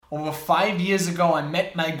Over 5 years ago, I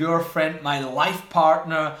met my girlfriend, my life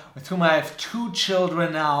partner, with whom I have 2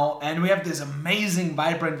 children now, and we have this amazing,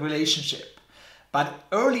 vibrant relationship. But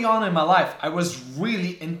early on in my life, I was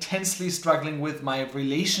really intensely struggling with my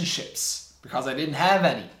relationships because I didn't have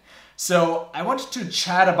any. So I wanted to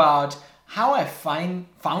chat about how I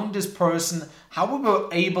found this person, how we were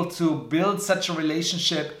able to build such a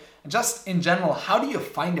relationship, and just in general, how do you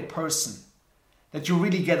find a person that you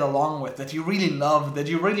really get along with, that you really love, that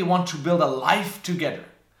you really want to build a life together?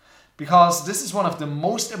 Because this is one of the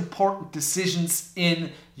most important decisions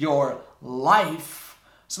in your life.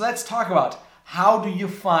 So let's talk about how do you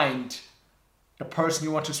find the person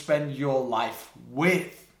you want to spend your life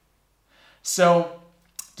with. So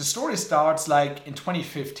the story starts like in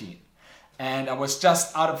 2015. And I was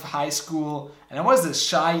just out of high school and I was a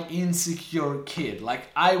shy, insecure kid. Like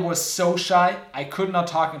I was so shy, I could not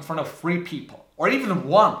talk in front of 3 people or even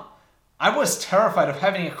 1. I was terrified of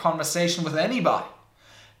having a conversation with anybody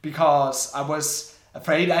because I was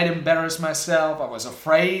afraid I'd embarrass myself. I was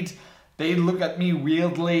afraid they'd look at me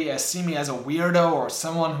weirdly, see me as a weirdo or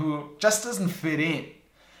someone who just doesn't fit in.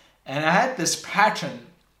 And I had this pattern,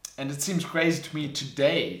 and it seems crazy to me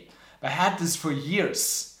today, but I had this for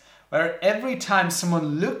years, where every time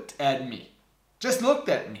someone looked at me, just looked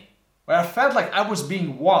at me, where I felt like I was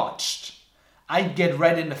being watched, I'd get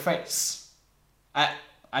red in the face.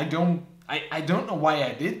 I don't know why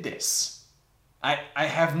I did this. I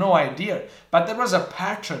have no idea. But there was a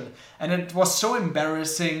pattern, and it was so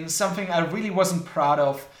embarrassing, something I really wasn't proud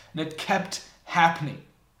of, and it kept happening.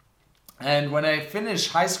 And when I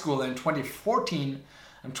finished high school in 2014,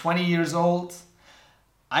 I'm 20 years old,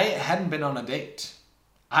 I hadn't been on a date.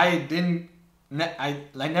 I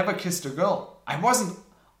never kissed a girl. I wasn't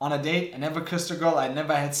on a date. I never kissed a girl. I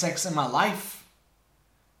never had sex in my life.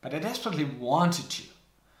 But I desperately wanted to.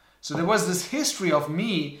 So there was this history of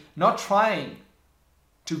me not trying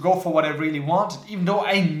to go for what I really wanted, even though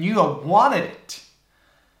I knew I wanted it.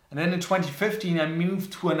 And then in 2015, I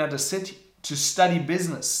moved to another city to study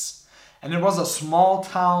business. And it was a small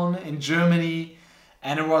town in Germany.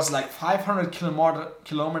 And it was like 500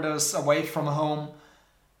 kilometers away from home.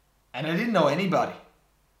 And I didn't know anybody.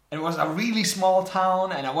 It was a really small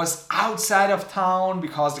town, and I was outside of town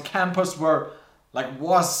because the campus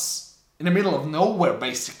was in the middle of nowhere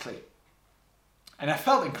basically. And I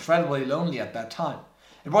felt incredibly lonely at that time.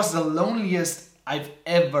 It was the loneliest I've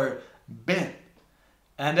ever been.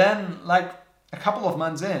 And then like a couple of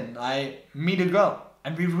months in, I meet a girl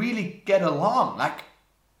and we really get along. Like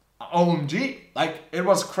OMG, like it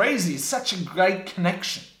was crazy, such a great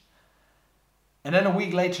connection. And then a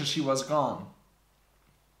week later, she was gone.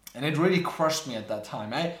 And it really crushed me at that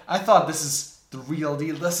time. I thought this is the real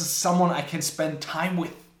deal. This is someone I can spend time with.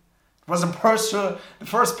 It was the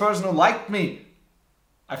first person who liked me,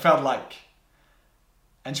 I felt like.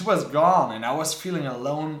 And she was gone and I was feeling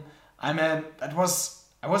alone. I was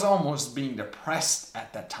almost being depressed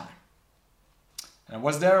at that time. And I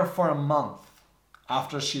was there for a month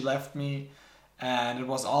after she left me. And it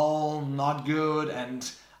was all not good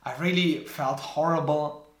and I really felt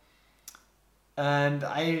horrible. And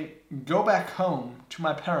I go back home to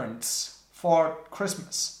my parents for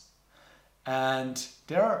Christmas. And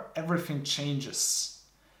there everything changes.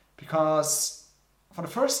 Because for the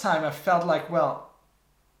first time I felt like, well,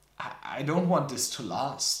 I don't want this to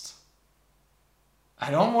last. I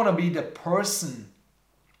don't want to be the person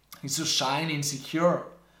who's so shy and insecure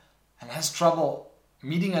and has trouble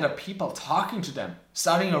meeting other people, talking to them,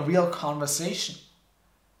 starting a real conversation.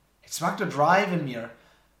 It sparked a drive in me.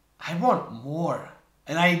 I want more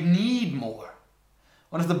and I need more.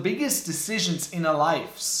 One of the biggest decisions in our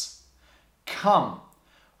lives come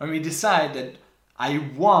when we decide that I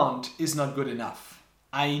want is not good enough.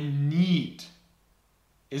 I need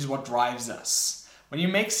is what drives us. When you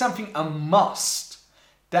make something a must,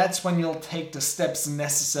 that's when you'll take the steps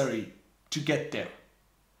necessary to get there.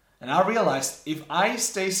 And I realized if I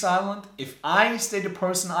stay silent, if I stay the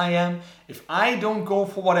person I am, if I don't go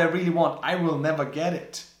for what I really want, I will never get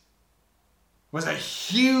it. It was a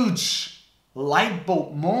huge light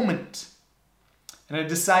bulb moment. And I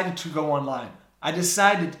decided to go online. I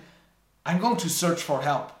decided I'm going to search for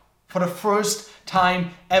help for the first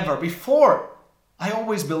time ever. Before, I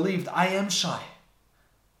always believed I am shy.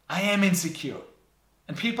 I am insecure.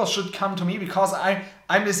 And people should come to me because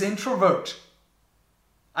I'm this introvert.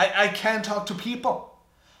 I can't talk to people.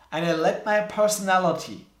 And I let my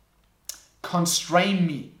personality constrain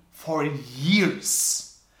me for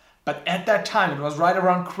years. But at that time, it was right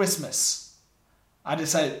around Christmas, I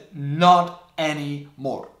decided not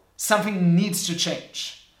anymore. Something needs to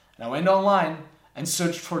change. And I went online and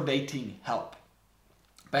searched for dating help.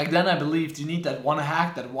 Back then I believed you need that one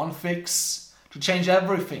hack, that one fix to change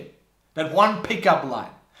everything. That one pickup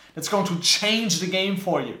line that's going to change the game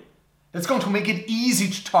for you. That's going to make it easy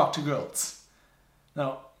to talk to girls.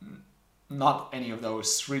 No, not any of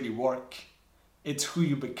those really work. It's who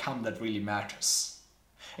you become that really matters.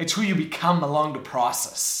 It's who you become along the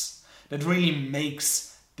process that really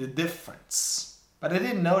makes the difference. But I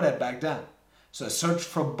didn't know that back then. So I searched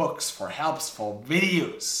for books, for helps, for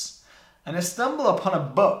videos. And I stumbled upon a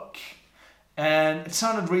book. And it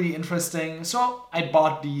sounded really interesting. So I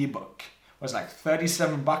bought the ebook. It was like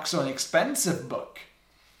 $37, so an expensive book.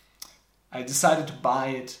 I decided to buy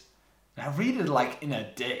it. And I read it like in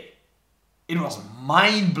a day. It was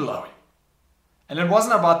mind-blowing. And it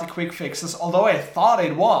wasn't about the quick fixes, although I thought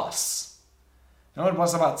it was. No, it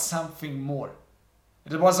was about something more.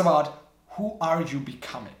 It was about who are you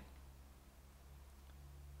becoming.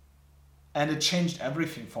 And it changed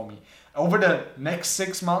everything for me. Over the next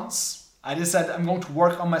 6 months, I decided I'm going to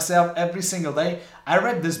work on myself every single day. I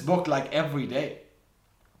read this book like every day.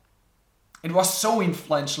 It was so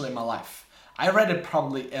influential in my life. I read it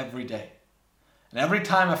probably every day. And every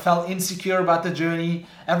time I felt insecure about the journey,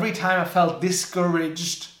 every time I felt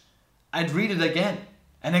discouraged, I'd read it again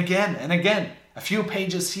and again and again. A few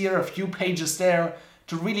pages here, a few pages there,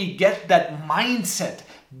 to really get that mindset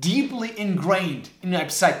deeply ingrained in my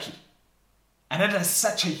psyche. And it is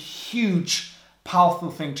such a huge,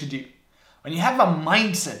 powerful thing to do. When you have a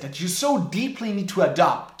mindset that you so deeply need to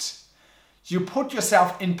adopt, you put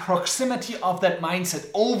yourself in proximity of that mindset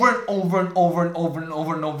over and over and over and over and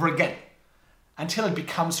over and over again until it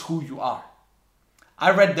becomes who you are.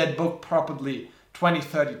 I read that book probably 20,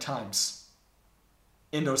 30 times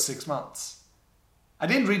in those 6 months. I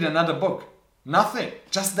didn't read another book. Nothing.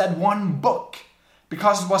 Just that one book.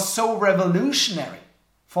 Because it was so revolutionary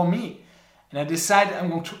for me. And I decided I'm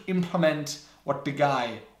going to implement what the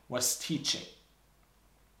guy was teaching.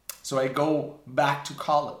 So I go back to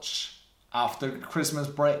college after Christmas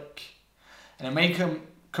break. And I make a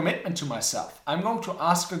commitment to myself. I'm going to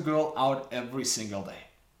ask a girl out every single day.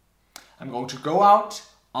 I'm going to go out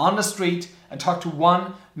on the street and talk to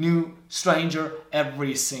one new stranger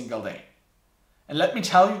every single day. And let me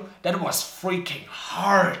tell you, that was freaking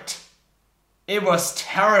hard. It was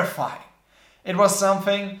terrifying. It was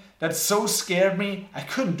something that so scared me, I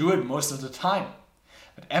couldn't do it most of the time.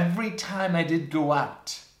 But every time I did go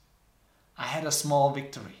out, I had a small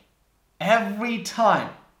victory. Every time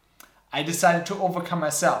I decided to overcome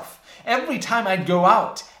myself. Every time I'd go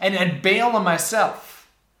out and I'd bail on myself,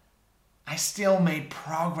 I still made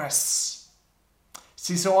progress.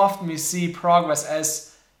 See, so often we see progress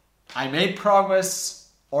as I made progress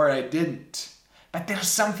or I didn't. But there's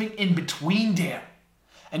something in between there.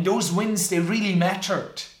 And those wins, they really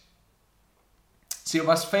mattered. See, I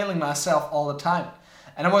was failing myself all the time.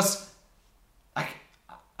 And I was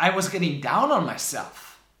getting down on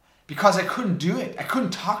myself because I couldn't do it. I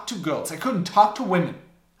couldn't talk to girls. I couldn't talk to women.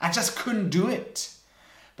 I just couldn't do it.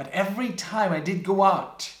 But every time I did go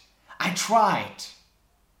out, I tried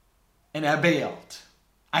and I bailed.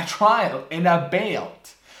 I tried and I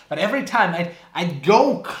bailed. But every time I'd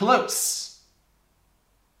go close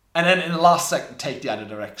and then in the last second take the other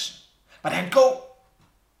direction. But I'd go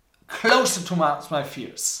closer to my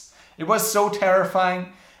fears. It was so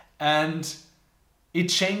terrifying and it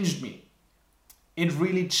changed me. It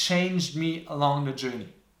really changed me along the journey.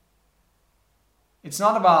 It's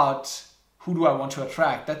not about who do I want to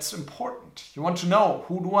attract. That's important. You want to know,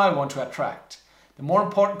 who do I want to attract? The more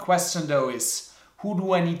important question though is, who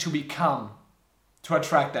do I need to become to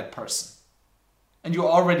attract that person? And you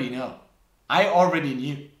already know. I already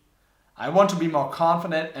knew. I want to be more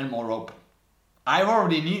confident and more open. I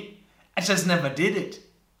already knew. I just never did it.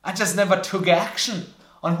 I just never took action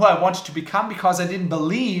on who I wanted to become because I didn't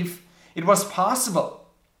believe it was possible.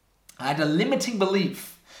 I had a limiting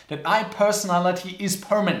belief that my personality is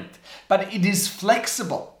permanent, but it is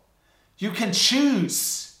flexible. You can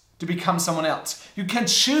choose to become someone else. You can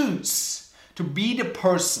choose to be the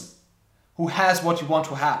person who has what you want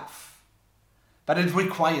to have. But it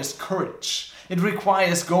requires courage. It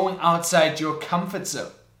requires going outside your comfort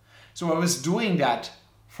zone. So I was doing that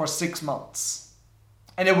for 6 months.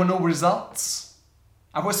 And there were no results.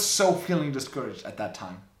 I was so feeling discouraged at that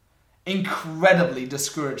time. Incredibly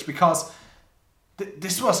discouraged because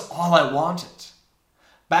this was all I wanted.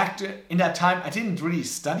 In that time, I didn't really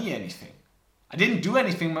study anything. I didn't do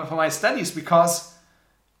anything for my studies because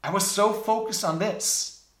I was so focused on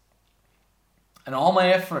this. And all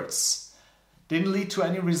my efforts didn't lead to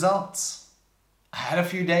any results. I had a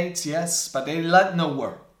few dates, yes, but they led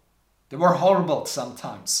nowhere. They were horrible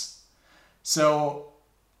sometimes. So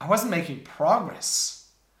I wasn't making progress.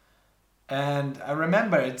 And I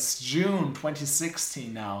remember it's June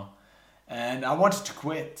 2016 now, and I wanted to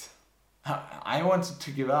quit. I wanted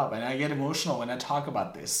to give up, and I get emotional when I talk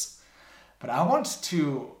about this. But I wanted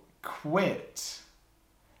to quit.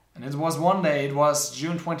 And it was one day, it was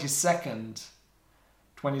June 22nd,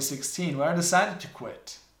 2016, where I decided to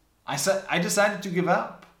quit. I decided to give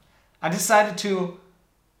up. I decided to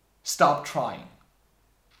stop trying.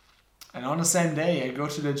 And on the same day, I go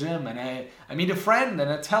to the gym and I meet a friend and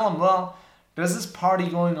I tell him, well, there's this party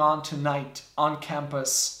going on tonight on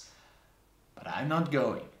campus, but I'm not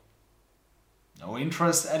going. No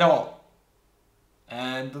interest at all.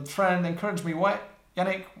 And the friend encouraged me,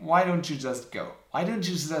 Yannick, why don't you just go? Why don't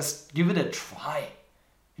you just give it a try?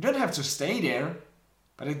 You don't have to stay there,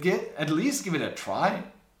 but at least give it a try.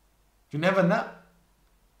 You never know.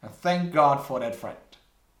 And thank God for that friend.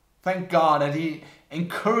 Thank God that he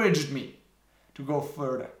encouraged me to go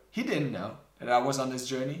further. He didn't know that I was on this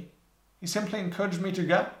journey. He simply encouraged me to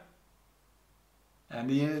go. And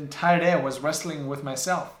the entire day I was wrestling with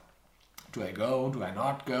myself. Do I go? Do I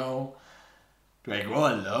not go? Do I go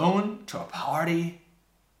alone to a party?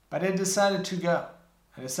 But I decided to go.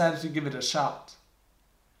 I decided to give it a shot.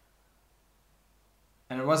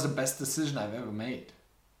 And it was the best decision I've ever made.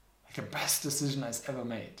 Like the best decision I've ever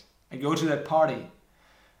made. I go to that party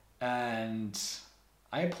and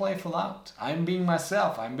I play full out. I'm being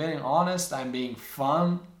myself. I'm being honest. I'm being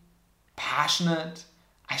fun, passionate.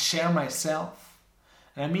 I share myself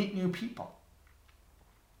and I meet new people.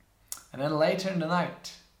 And then later in the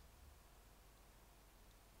night,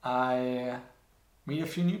 I meet a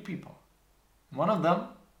few new people. One of them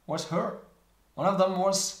was her. One of them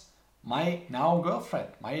was my now girlfriend,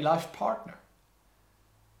 my life partner.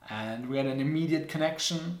 And we had an immediate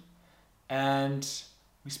connection and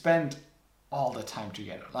we spent all the time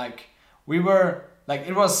together.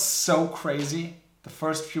 It was so crazy the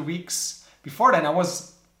first few weeks. Before then I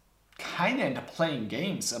was kind of into playing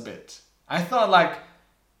games a bit. I thought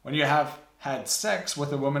when you have had sex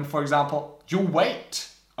with a woman, for example, you wait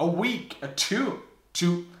a week or two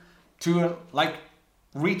to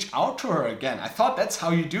reach out to her again. I thought that's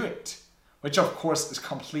how you do it, which of course is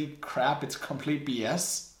complete crap. It's complete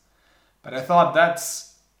BS. But I thought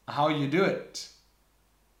that's how you do it.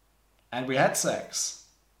 And we had sex.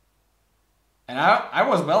 And I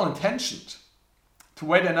was well intentioned to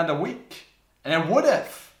wait another week. And I would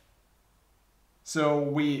have. So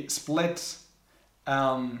we split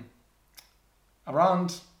around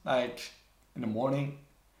in the morning.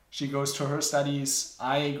 She goes to her studies.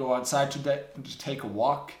 I go outside to take a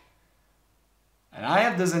walk. And I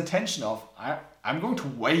have this intention of I'm going to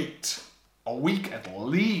wait a week at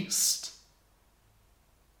least.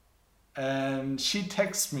 And she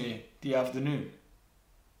texts me the afternoon.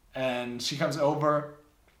 And she comes over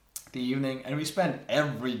the evening and we spend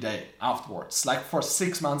every day afterwards. For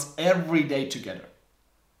 6 months, every day together.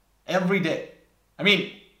 Every day. I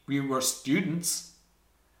mean, we were students.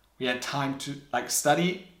 We had time to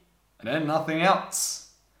study and then nothing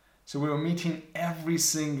else. So we were meeting every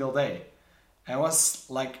single day. And it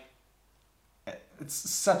was it's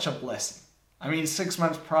such a blessing. I mean, 6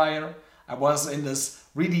 months prior, I was in this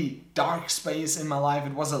really dark space in my life.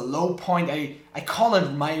 It was a low point. I call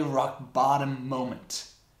it my rock bottom moment.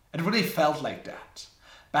 It really felt like that.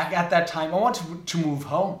 Back at that time, I wanted to move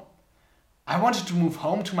home. I wanted to move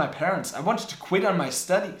home to my parents. I wanted to quit on my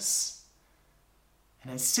studies.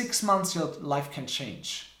 And in 6 months, your life can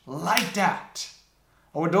change. Like that.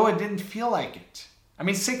 Although it didn't feel like it. I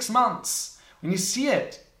mean, 6 months. When you see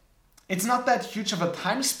it, it's not that huge of a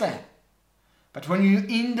time span. But when you're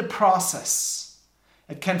in the process,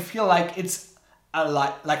 it can feel like it's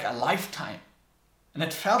like a lifetime. And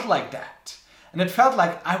it felt like that. And it felt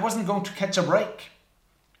like I wasn't going to catch a break.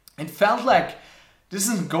 It felt like this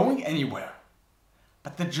isn't going anywhere.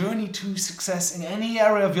 But the journey to success in any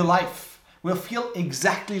area of your life will feel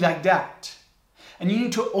exactly like that. And you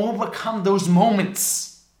need to overcome those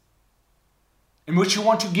moments in which you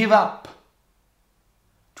want to give up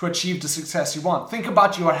to achieve the success you want. Think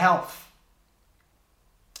about your health.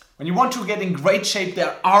 When you want to get in great shape,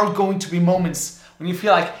 there are going to be moments when you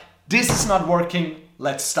feel like this is not working,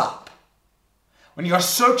 let's stop. When you are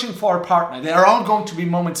searching for a partner, there are going to be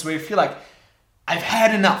moments where you feel like I've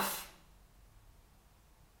had enough.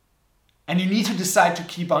 And you need to decide to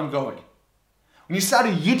keep on going. When you start a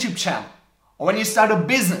YouTube channel, or when you start a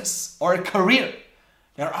business or a career,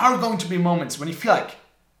 there are going to be moments when you feel like,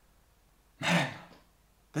 man,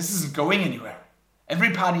 this isn't going anywhere.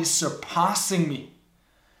 Everybody is surpassing me.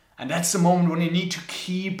 And that's the moment when you need to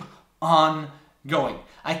keep on going.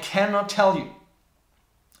 I cannot tell you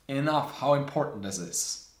enough how important this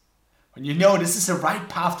is. when you know this is the right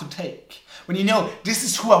path to take, when you know this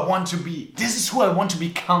is who I want to be, this is who I want to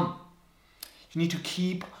become, you need to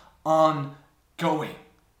keep on going.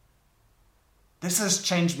 This has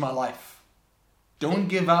changed my life. Don't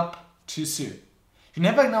give up too soon. You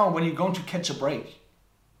never know when you're going to catch a break.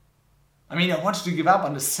 I mean, I wanted to give up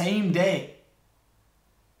on the same day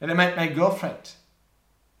that I met my girlfriend.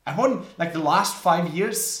 I wouldn't, like the last 5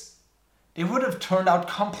 years, they would have turned out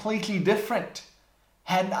completely different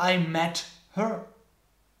had I met her.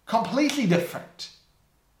 Completely different.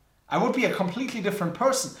 I would be a completely different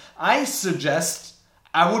person. I suggest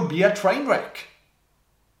I would be a train wreck.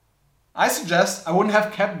 I suggest I wouldn't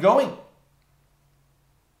have kept going.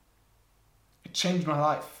 It changed my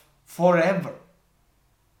life forever.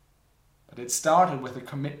 But it started with a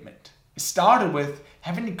commitment. It started with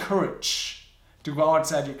having the courage to go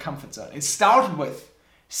outside your comfort zone. It started with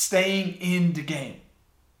staying in the game.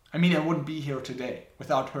 I mean, I wouldn't be here today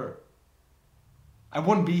without her. I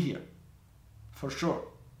wouldn't be here, for sure.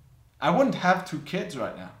 I wouldn't have 2 kids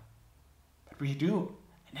right now. But we do,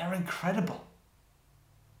 and they're incredible.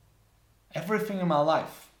 Everything in my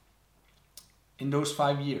life, in those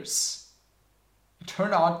 5 years, it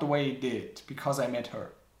turned out the way it did because I met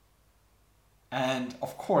her. And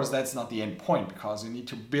of course, that's not the end point, because you need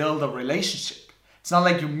to build a relationship. It's not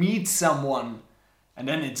like you meet someone and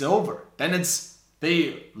then it's over. Then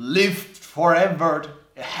they live forever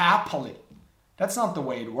happily. That's not the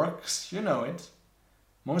way it works. You know it.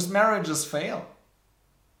 Most marriages fail.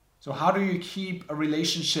 So how do you keep a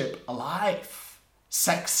relationship alive,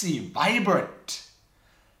 sexy, vibrant?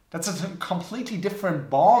 That's a completely different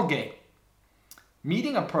ball game.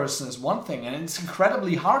 Meeting a person is one thing, and it's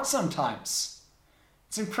incredibly hard sometimes.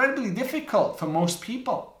 It's incredibly difficult for most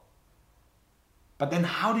people. But then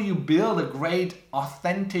how do you build a great,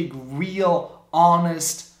 authentic, real,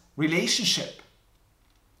 honest relationship?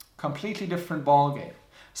 Completely different ballgame.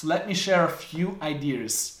 So let me share a few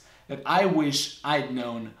ideas that I wish I'd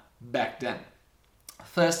known back then.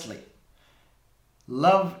 Firstly,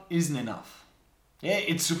 love isn't enough. Yeah,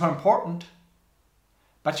 it's super important.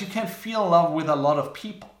 But you can feel love with a lot of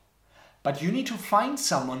people. But you need to find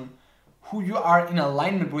someone who you are in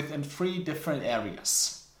alignment with in 3 different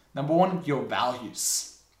areas. Number 1, your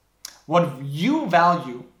values. What you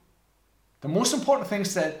value, the most important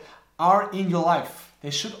things that are in your life,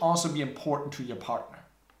 they should also be important to your partner.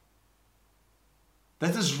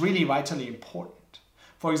 That is really vitally important.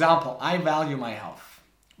 For example, I value my health.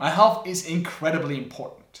 My health is incredibly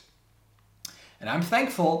important. And I'm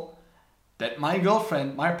thankful that my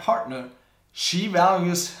girlfriend, my partner, she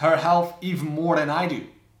values her health even more than I do.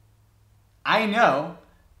 I know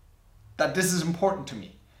that this is important to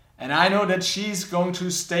me. And I know that she's going to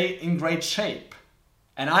stay in great shape.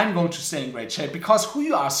 And I'm going to stay in great shape, because who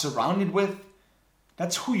you are surrounded with,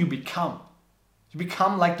 that's who you become. You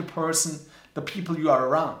become like the people you are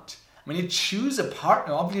around. When you choose a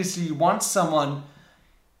partner, obviously you want someone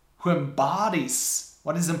who embodies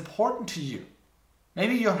what is important to you.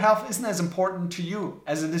 Maybe your health isn't as important to you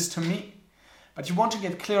as it is to me. But you want to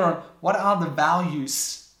get clear on what are the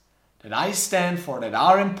values that I stand for, that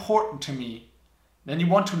are important to me. Then you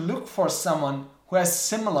want to look for someone who has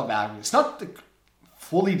similar values. Not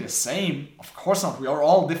fully the same, of course not. We are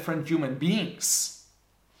all different human beings.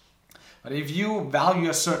 But if you value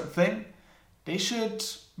a certain thing, they should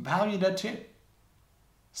value that too.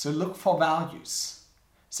 So look for values.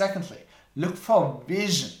 Secondly, look for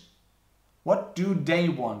vision. What do they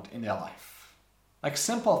want in their life? Like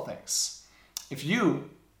simple things. If you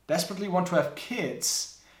desperately want to have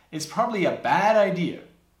kids, it's probably a bad idea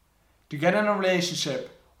to get in a relationship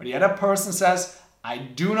where the other person says, I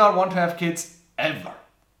do not want to have kids ever.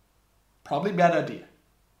 Probably a bad idea.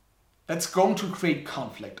 That's going to create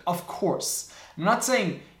conflict, of course. I'm not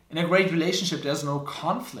saying in a great relationship there's no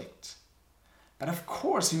conflict. But of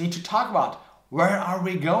course you need to talk about, where are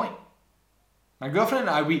we going? My girlfriend and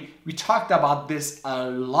I, we talked about this a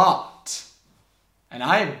lot. And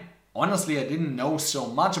I didn't know so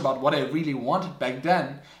much about what I really wanted back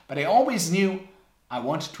then, but I always knew I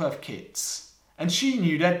wanted to have kids. And she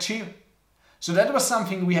knew that too. So that was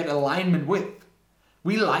something we had alignment with.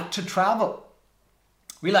 We liked to travel.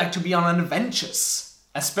 We liked to be on adventures.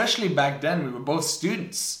 Especially back then, we were both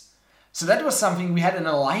students. So that was something we had an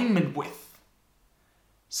alignment with.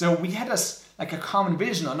 So we had a common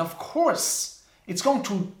vision, and of course, it's going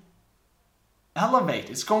to elevate,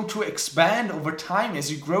 it's going to expand over time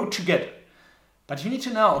as you grow together. But you need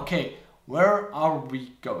to know, okay, where are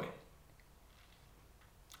we going?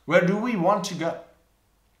 Where do we want to go?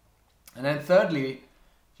 And then thirdly,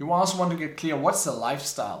 you also want to get clear, what's the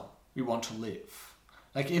lifestyle we want to live?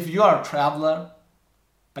 Like if you are a traveler,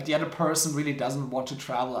 but the other person really doesn't want to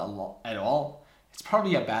travel at all, it's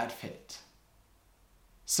probably a bad fit.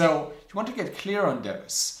 So you want to get clear on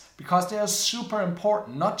those because they are super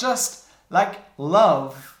important, not just like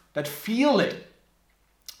love, that feeling,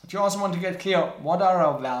 but you also want to get clear, what are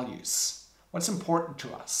our values? What's important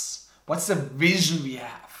to us? What's the vision we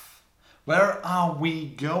have? Where are we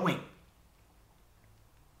going?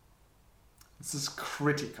 This is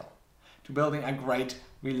critical to building a great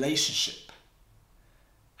relationship.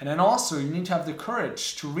 And then also you need to have the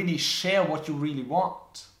courage to really share what you really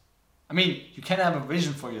want. I mean, you can have a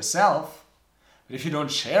vision for yourself, but if you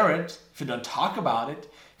don't share it, if you don't talk about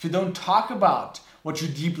it, if you don't talk about what you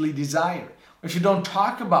deeply desire, if you don't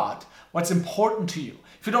talk about what's important to you,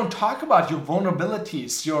 if you don't talk about your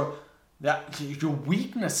vulnerabilities, your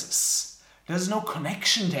weaknesses, there's no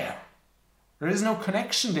connection there. There is no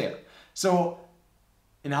connection there. So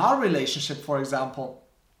in our relationship, for example,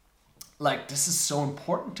 like this is so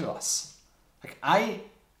important to us. Like I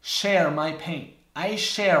share my pain. I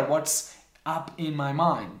share what's up in my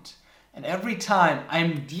mind. And every time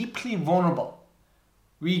I'm deeply vulnerable,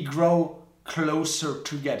 we grow closer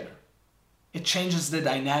together. It changes the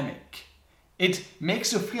dynamic. It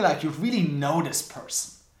makes you feel like you really know this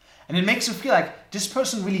person. And it makes you feel like this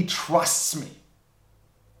person really trusts me.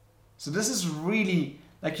 So this is really,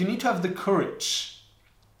 like you need to have the courage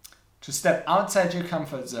to step outside your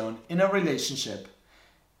comfort zone in a relationship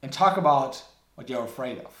and talk about what you're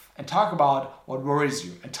afraid of. And talk about what worries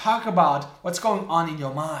you. And talk about what's going on in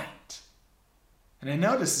your mind. And I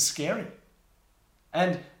know this is scary.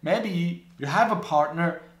 And maybe you have a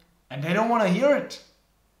partner and they don't want to hear it.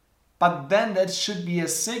 But then that should be a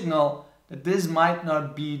signal that this might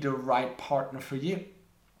not be the right partner for you.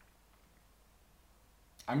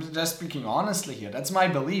 I'm just speaking honestly here. That's my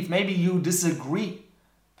belief. Maybe you disagree.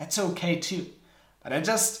 That's okay too. But I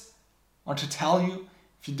just want to tell you,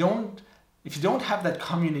 if you don't have that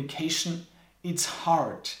communication, it's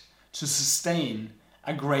hard to sustain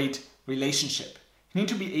a great relationship. You need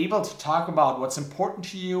to be able to talk about what's important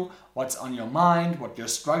to you, what's on your mind, what you're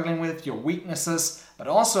struggling with, your weaknesses, but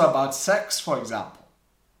also about sex, for example.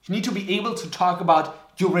 You need to be able to talk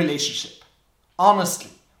about your relationship,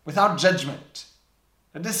 honestly, without judgment.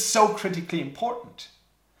 That is so critically important.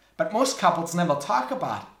 But most couples never talk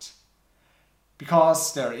about it.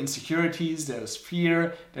 Because there are insecurities, there's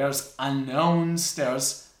fear, there's unknowns,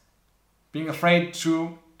 there's being afraid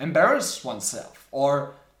to embarrass oneself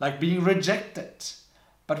or like being rejected.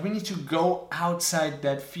 But we need to go outside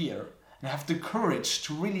that fear and have the courage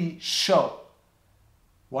to really show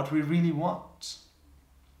what we really want.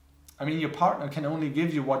 I mean, your partner can only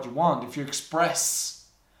give you what you want if you express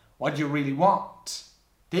what you really want.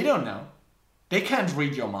 They don't know. They can't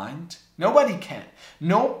read your mind. Nobody can.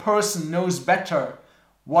 No person knows better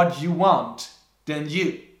what you want than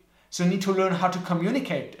you. So you need to learn how to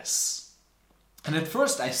communicate this. And at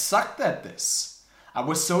first I sucked at this. I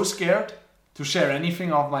was so scared to share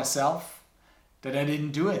anything of myself that I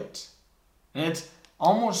didn't do it. And it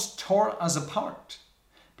almost tore us apart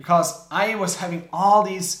because I was having all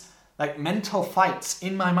these like mental fights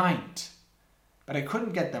in my mind, but I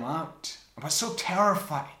couldn't get them out. I was so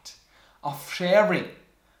terrified of sharing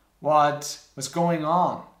what was going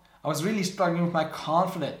on. I was really struggling with my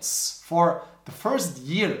confidence for the first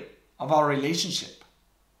year of our relationship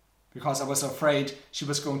because I was afraid she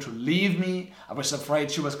was going to leave me. I was afraid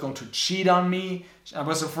she was going to cheat on me. I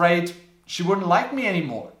was afraid she wouldn't like me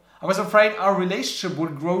anymore. I was afraid our relationship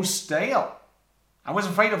would grow stale. I was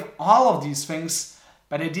afraid of all of these things,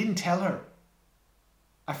 but I didn't tell her.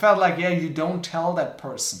 I felt like, yeah, you don't tell that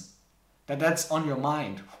person that that's on your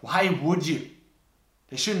mind. Why would you?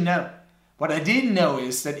 They shouldn't know. What I didn't know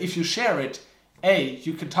is that if you share it, A,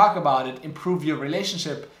 you can talk about it, improve your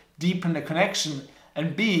relationship, deepen the connection,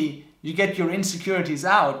 and B, you get your insecurities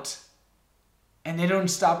out and they don't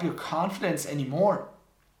stop your confidence anymore.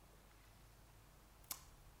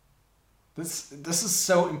 This is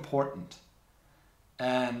so important.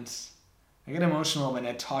 And I get emotional when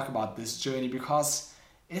I talk about this journey because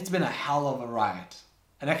it's been a hell of a ride.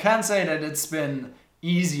 And I can't say that it's been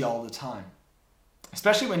easy all the time,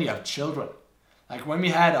 especially when you have children. Like when we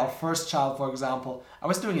had our first child, for example, I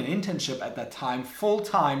was doing an internship at that time, full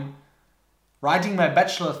time, writing my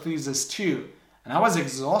bachelor thesis too, and I was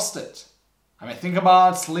exhausted. I mean, think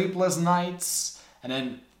about sleepless nights, and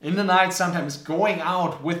then in the night sometimes going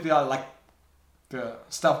out with the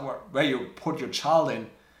stuff where you put your child in,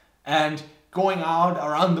 and going out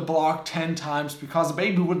around the block 10 times because the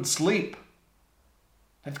baby wouldn't sleep.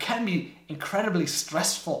 That can be incredibly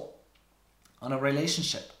stressful on a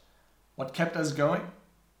relationship. What kept us going?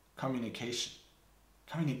 Communication.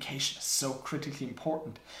 Communication is so critically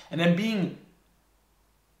important. And then being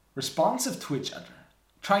responsive to each other,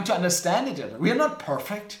 trying to understand each other. We are not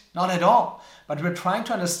perfect, not at all, but we're trying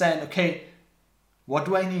to understand, okay, what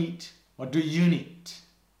do I need? What do you need?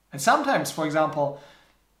 And sometimes, for example,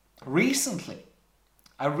 recently,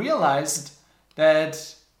 I realized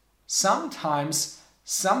that sometimes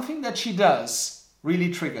something that she does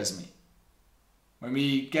really triggers me. When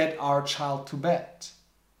we get our child to bed.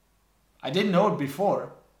 I didn't know it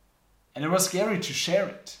before, and it was scary to share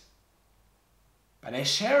it. But I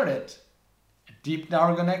shared it. It deepened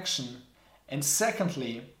our connection. And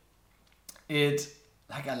secondly, it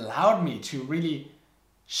allowed me to really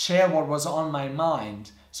share what was on my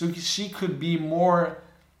mind. So she could be more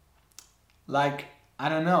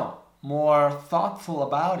more thoughtful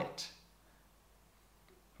about it.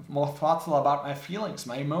 More thoughtful about my feelings,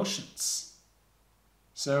 my emotions.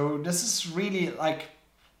 So this is really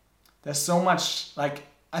there's so much,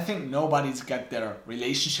 I think nobody's got their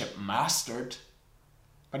relationship mastered,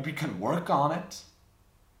 but we can work on it.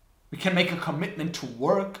 We can make a commitment to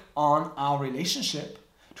work on our relationship,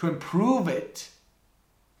 to improve it,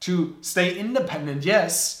 to stay independent,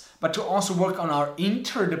 yes, but to also work on our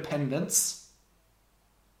interdependence.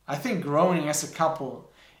 I think growing as a couple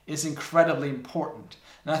is incredibly important.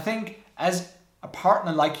 And I think as a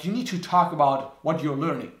partner, you need to talk about what you're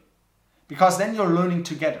learning, because then you're learning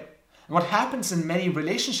together. And what happens in many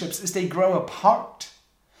relationships is they grow apart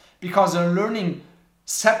because they're learning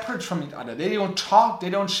separate from each other. They don't talk, they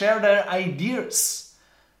don't share their ideas.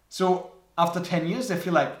 So after 10 years, they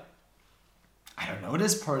feel like, I don't know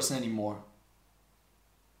this person anymore.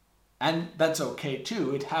 And that's okay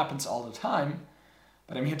too. It happens all the time.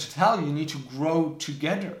 But I'm here to tell you, you need to grow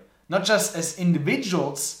together. Not just as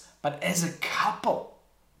individuals, but as a couple.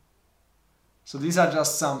 So these are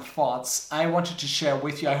just some thoughts I wanted to share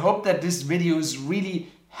with you. I hope that this video is really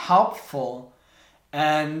helpful.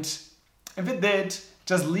 And if it did,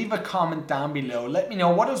 just leave a comment down below. Let me know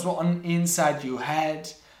what is on inside you had.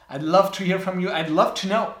 I'd love to hear from you. I'd love to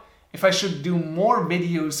know if I should do more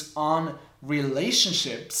videos on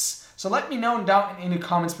relationships. So let me know down in the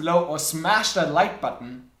comments below, or smash that like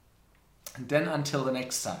button. And then until the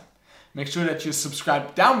next time, make sure that you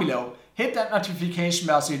subscribe down below. Hit that notification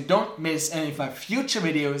bell so you don't miss any of my future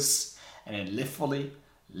videos. And then live fully,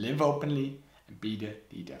 live openly, and be the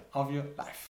leader of your life.